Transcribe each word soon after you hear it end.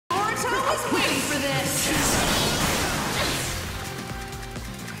this!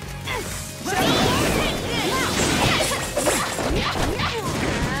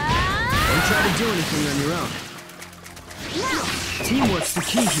 Don't try to do anything on your own. Teamwork's the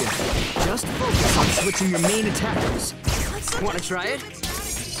key here. Just focus on switching your main attackers. Wanna try it? It'd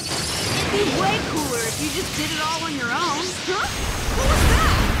be way cooler if you just did it all on your own. Huh? What was that?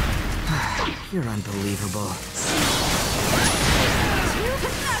 You're unbelievable.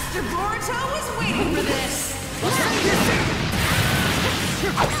 Master Boruto was waiting for this!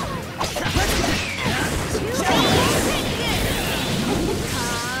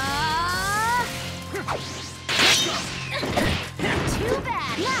 Too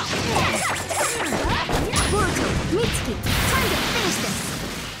bad. Now. Boruto, Mitsuki, time to finish this.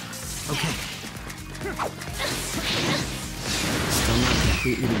 Okay. Still not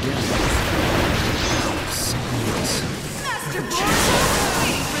completely together. Something else. Master Boruto was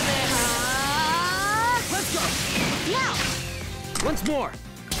waiting for this! Let's go! Now. Once more!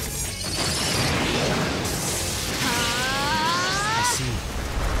 I see.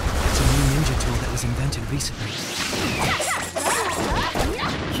 It's a new ninja tool that was invented recently.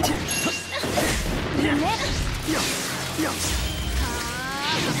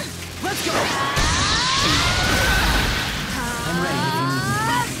 Let's go! I'm ready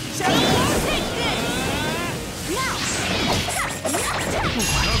if you need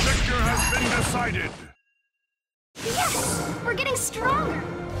The victor has been decided. Yes! We're getting stronger.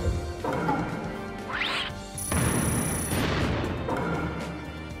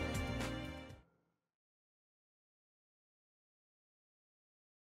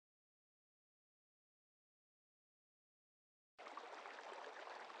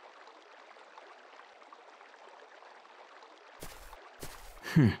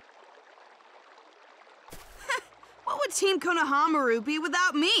 What would Team Konohamaru be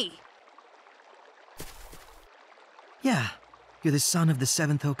without me? Yeah, you're the son of the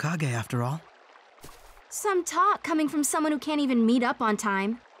 7th Hokage after all. Some talk coming from someone who can't even meet up on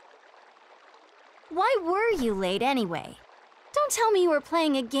time. Why were you late anyway? Don't tell me you were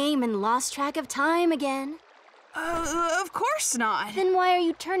playing a game and lost track of time again. Of course not. Then why are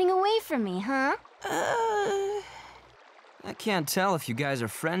you turning away from me, huh? I can't tell if you guys are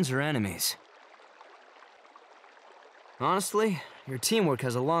friends or enemies. Honestly, your teamwork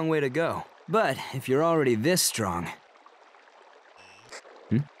has a long way to go. But if you're already this strong...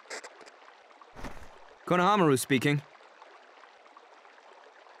 Konohamaru speaking.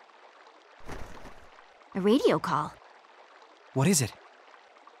 A radio call. What is it?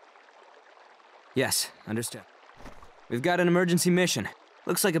 Yes, understood. We've got an emergency mission.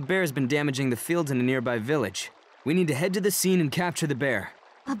 Looks like a bear's been damaging the fields in a nearby village. We need to head to the scene and capture the bear.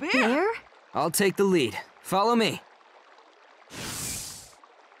 A bear? I'll take the lead. Follow me.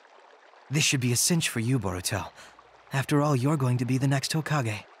 This should be a cinch for you, Boruto. After all, you're going to be the next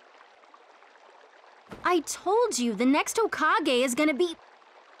Hokage. I told you the next Hokage is gonna be...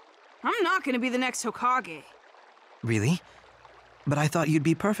 I'm not gonna be the next Hokage. Really? But I thought you'd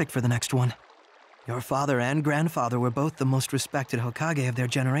be perfect for the next one. Your father and grandfather were both the most respected Hokage of their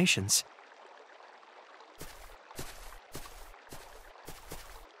generations.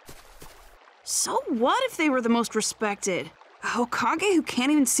 So what if they were the most respected? A Hokage who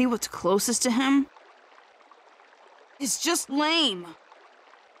can't even see what's closest to him? It's just lame.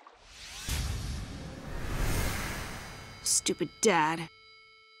 Stupid dad.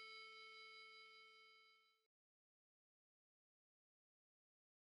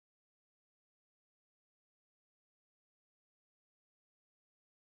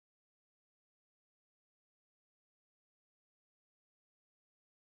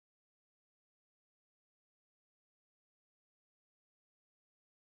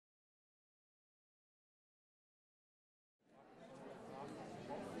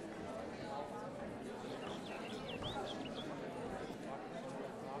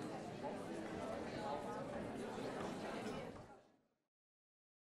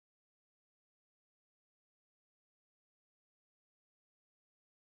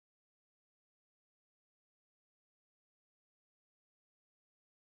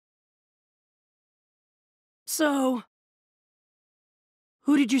 So,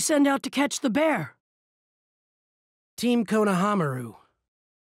 who did you send out to catch the bear? Team Konohamaru.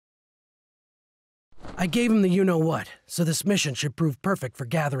 I gave him the you-know-what, so this mission should prove perfect for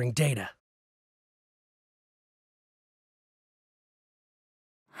gathering data.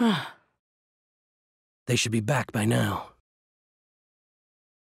 They should be back by now.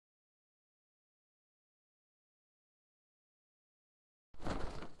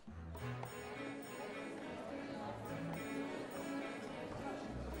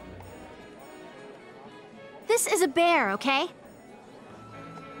 This is a bear, okay?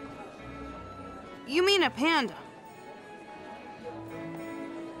 You mean a panda?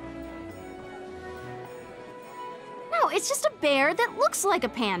 No, it's just a bear that looks like a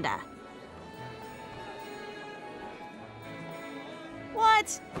panda.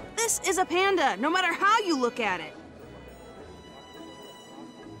 What? This is a panda, no matter how you look at it.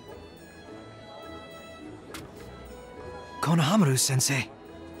 Konohamaru-sensei.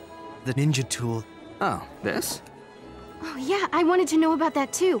 The ninja tool. Oh, this? Oh yeah, I wanted to know about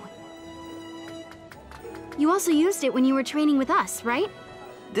that too. You also used it when you were training with us, right?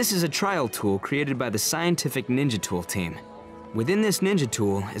 This is a trial tool created by the Scientific Ninja Tool team. Within this ninja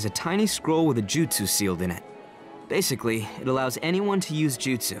tool is a tiny scroll with a jutsu sealed in it. Basically, it allows anyone to use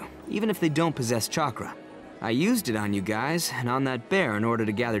jutsu, even if they don't possess chakra. I used it on you guys and on that bear in order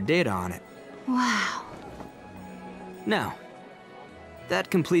to gather data on it. Wow. Now, that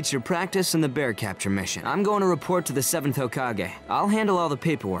completes your practice and the bear capture mission. I'm going to report to the 7th Hokage. I'll handle all the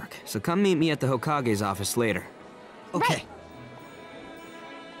paperwork, so come meet me at the Hokage's office later. Okay. Right.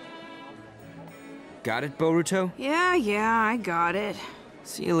 Got it, Boruto? Yeah, I got it.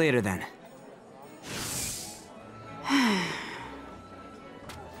 See you later then.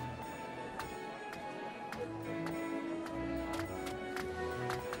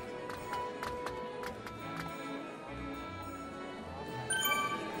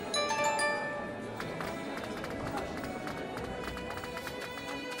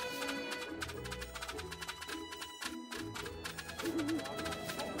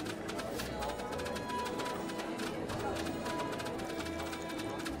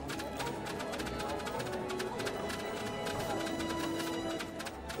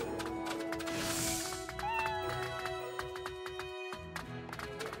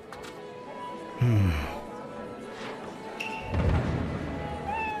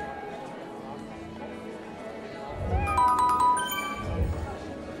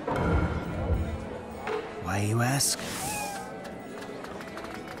 Why, you ask?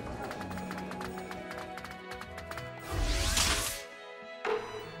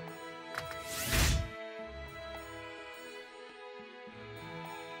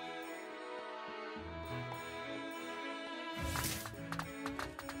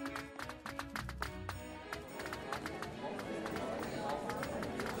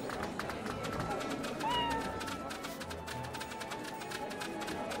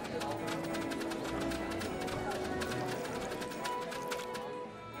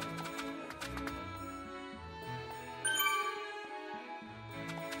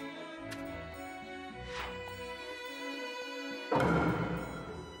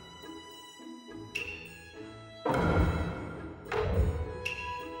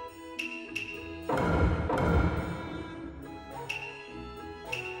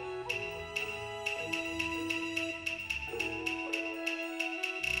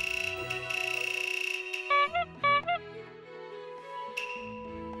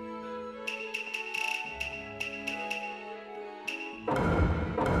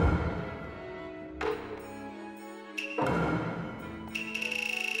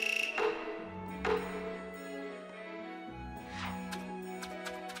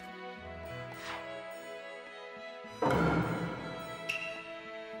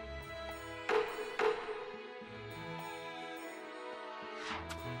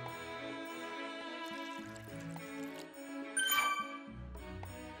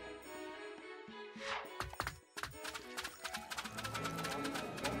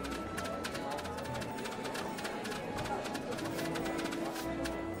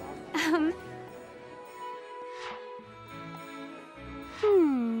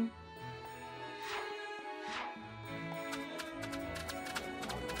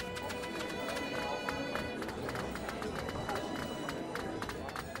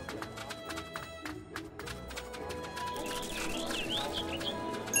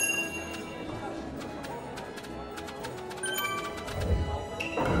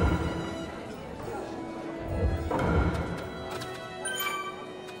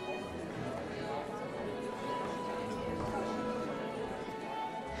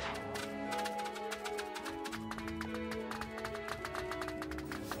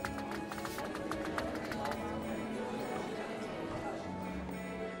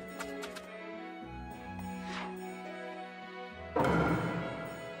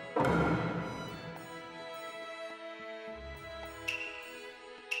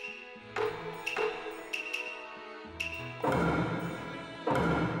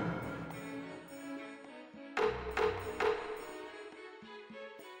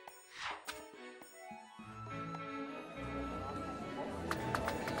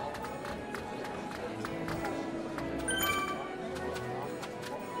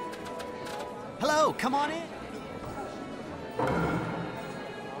 go. Come on in.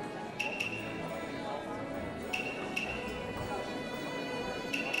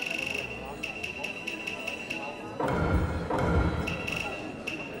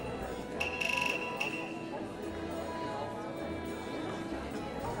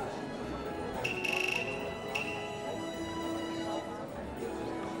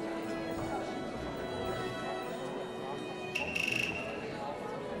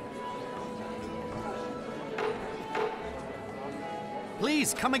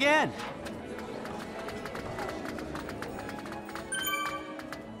 Please, come again.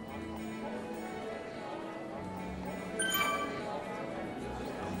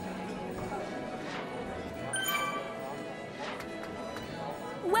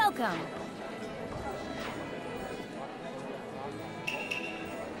 Welcome.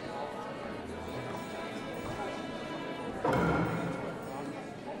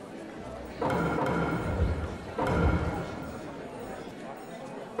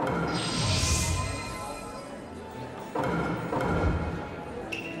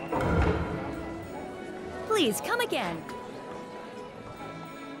 Please, come again.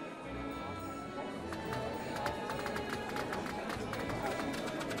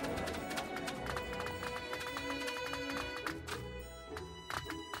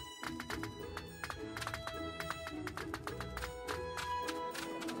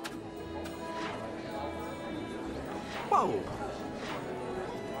 Whoa.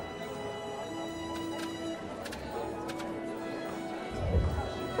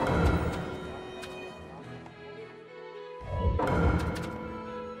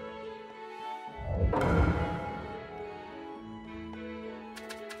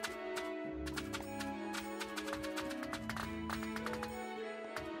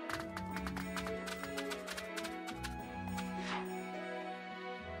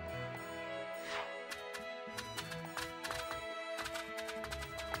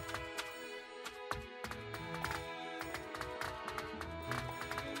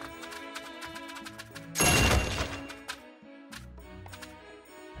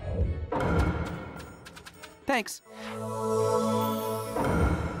 Thanks.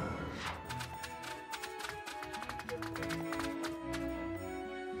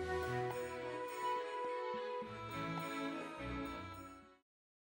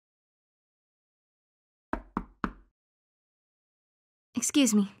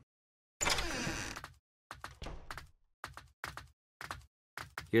 Excuse me.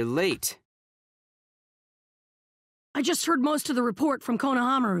 You're late. I just heard most of the report from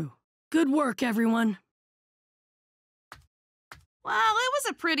Konohamaru. Good work, everyone. Well, it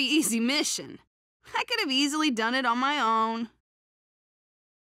was a pretty easy mission. I could have easily done it on my own.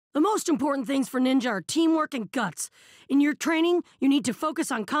 The most important things for ninja are teamwork and guts. In your training, you need to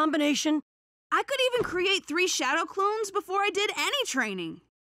focus on combination. I could even create 3 shadow clones before I did any training.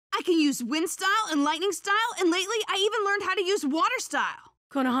 I can use wind style and lightning style, and lately I even learned how to use water style.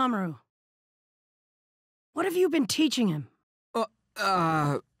 Konohamaru, what have you been teaching him?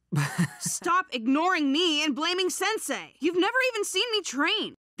 Stop ignoring me and blaming Sensei. You've never even seen me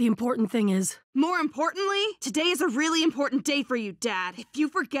train. The important thing is... More importantly, today is a really important day for you, Dad. If you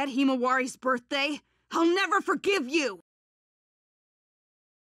forget Himawari's birthday, I'll never forgive you.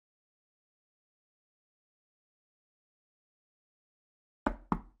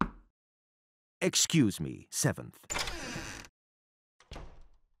 Excuse me, 7th.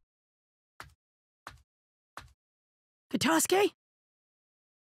 Kataske?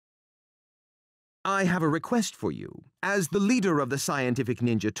 I have a request for you. As the leader of the Scientific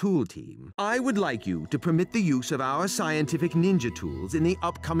Ninja Tool Team, I would like you to permit the use of our Scientific Ninja Tools in the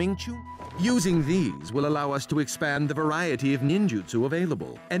upcoming Using these will allow us to expand the variety of ninjutsu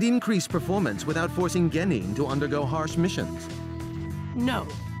available and increase performance without forcing Genin to undergo harsh missions. No.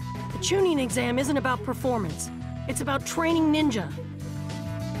 The Chunin exam isn't about performance. It's about training ninja.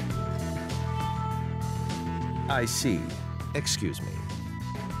 I see. Excuse me.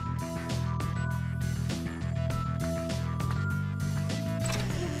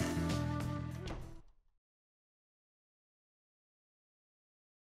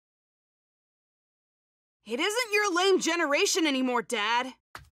 It isn't your lame generation anymore, Dad.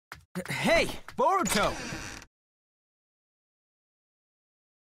 Hey, Boruto!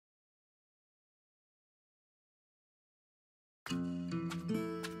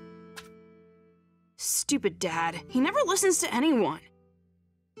 Stupid Dad. He never listens to anyone.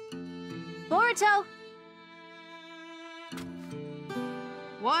 Boruto!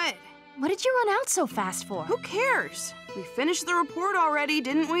 What? What did you run out so fast for? Who cares? We finished the report already,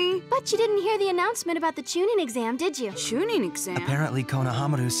 didn't we? But you didn't hear the announcement about the tuning exam, did you? Tuning exam? Apparently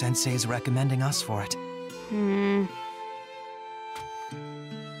Konohamaru-sensei is recommending us for it. No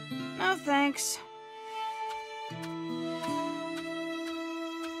thanks.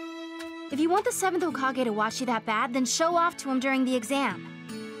 If you want the 7th Hokage to watch you that bad, then show off to him during the exam.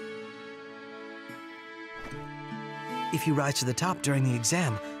 If you rise to the top during the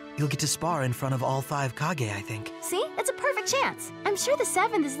exam, you'll get to spar in front of all 5 Kage, I think. See? It's a perfect chance. I'm sure the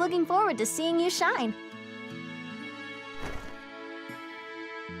 7th is looking forward to seeing you shine.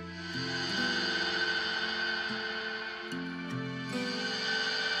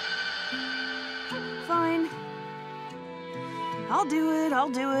 Fine. I'll do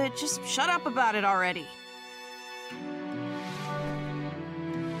it. Just shut up about it already.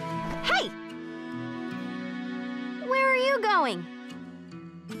 Hey! Where are you going?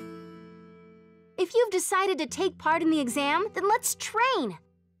 If you've decided to take part in the exam, then let's train.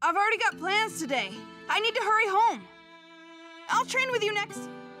 I've already got plans today. I need to hurry home. I'll train with you next.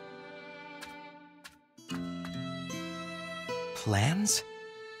 Plans?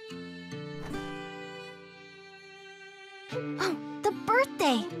 Oh, the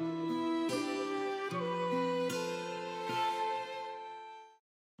birthday!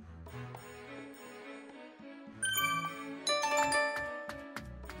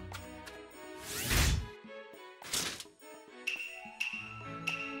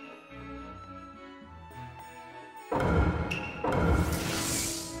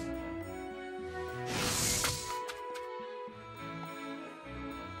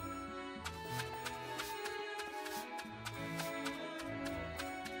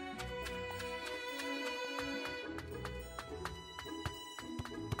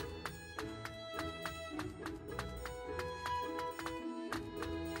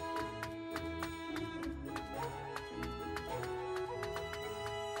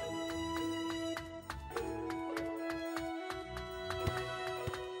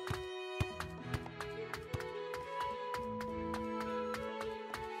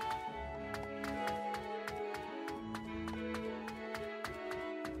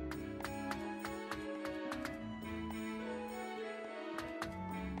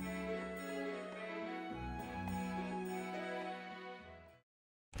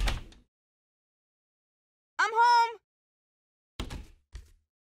 I'm home!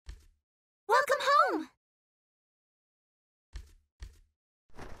 Welcome home!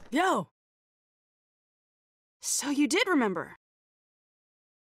 Yo! So you did remember.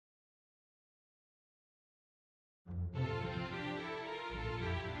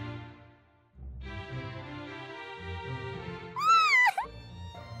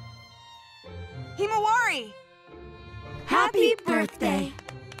 Himawari! Happy birthday!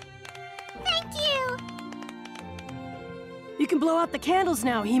 Thank you! You can blow out the candles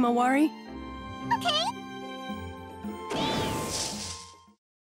now, Himawari. Okay.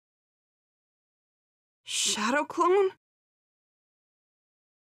 Shadow clone?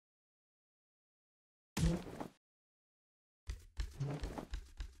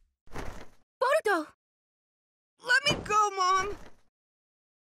 Boruto! Let me go, Mom!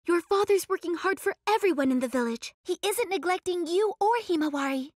 Your father's working hard for everyone in the village. He isn't neglecting you or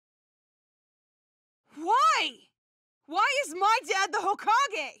Himawari. Why? Why is my dad the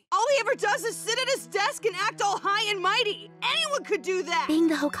Hokage? All he ever does is sit at his desk and act all high and mighty. Anyone could do that! Being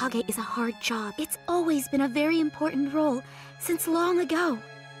the Hokage is a hard job. It's always been a very important role, since long ago.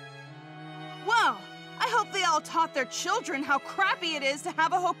 Well, I hope they all taught their children how crappy it is to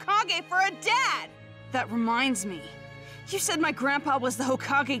have a Hokage for a dad! That reminds me. You said my grandpa was the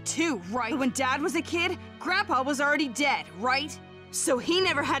Hokage too, right? But when Dad was a kid, Grandpa was already dead, right? So he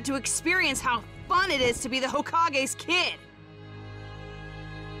never had to experience how fun it is to be the Hokage's kid.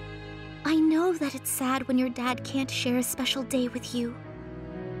 I know that it's sad when your dad can't share a special day with you.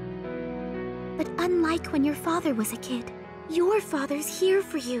 But unlike when your father was a kid, your father's here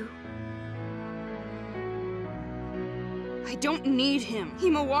for you. I don't need him,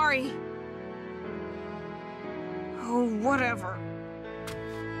 Himawari. Oh, whatever.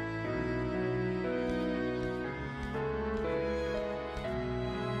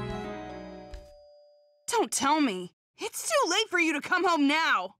 Don't tell me. It's too late for you to come home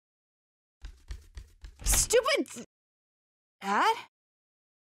now. Stupid... Dad?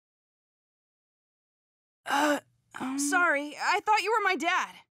 Sorry. I thought you were my dad.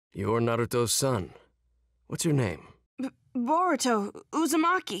 You're Naruto's son. What's your name? Boruto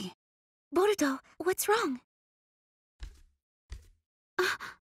Uzumaki. Boruto, what's wrong?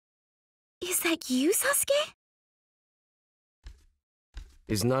 Is that you, Sasuke?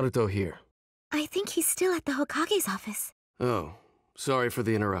 Is Naruto here? I think he's still at the Hokage's office. Oh, sorry for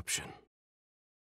the interruption.